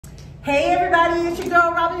Hey everybody, it's your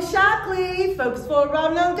girl Robin Shockley. Focus forward,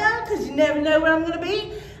 Robin on go, because you never know where I'm going to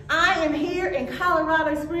be. I am here in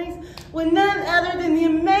Colorado Springs with none other than the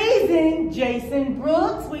amazing Jason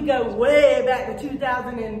Brooks. We go way back to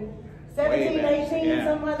 2017, 18, yeah.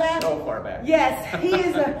 something like that. So far back. Yes, he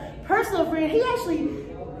is a personal friend. He actually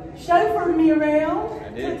chauffeured me around,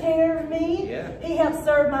 took care of me. Yeah. He helped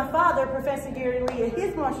serve my father, Professor Gary Lee, at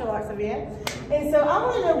his martial arts event. And so I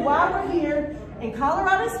want to know why we're here in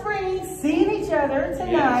Colorado Springs, seeing each other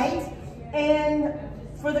tonight, and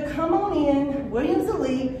for the Come On In, Williams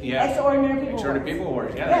Elite, Extraordinary People Awards. Extraordinary People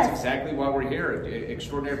Awards, yeah, that's exactly why we're here.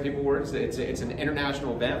 Extraordinary People Awards, it's an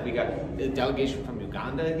international event. We got a delegation from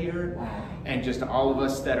Uganda here, and just all of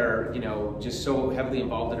us that are, just so heavily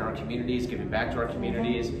involved in our communities, giving back to our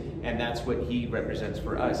communities, and that's what he represents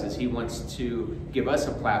for us, is he wants to give us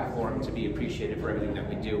a platform to be appreciated for everything that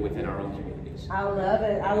we do within our own communities. I love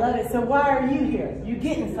it, I love it. So why are you here? You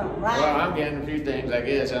getting something, right? Well, I'm getting a few things, I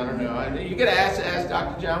guess. I don't know. You gotta ask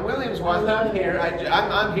Dr. John Williams why I'm here.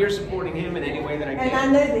 I'm here supporting him in any way that I can. And I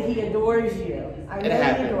know that he adores you. I know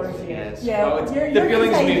he adores you. Yes. Yeah, Oh, you're the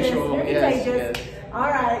feeling's contagious. mutual. You're Yes, contagious. yes. All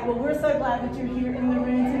right. Well, we're so glad that you're here in the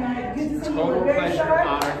room tonight. Good to see you. Total Very pleasure, sharp.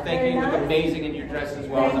 honor. Thank Very you. You nice. look amazing in your dress as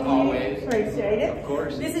well, Thank as always. you. Appreciate it. Of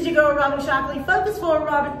course. This is your girl, Robin Shockley. Focus forward,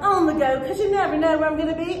 Robin, on the go, because you never know where I'm going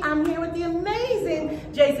to be. I'm here with the amazing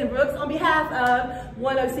Jason Brooks on behalf of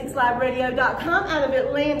 106liveradio.com out of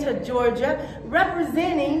Atlanta, Georgia,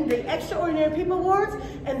 representing the Extraordinary People Awards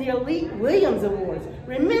and the Elite Williams Awards.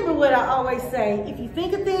 Remember what I always say, if you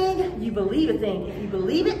think a thing, you believe a thing. If you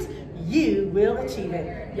believe it, you will achieve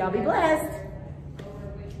it. Y'all be blessed.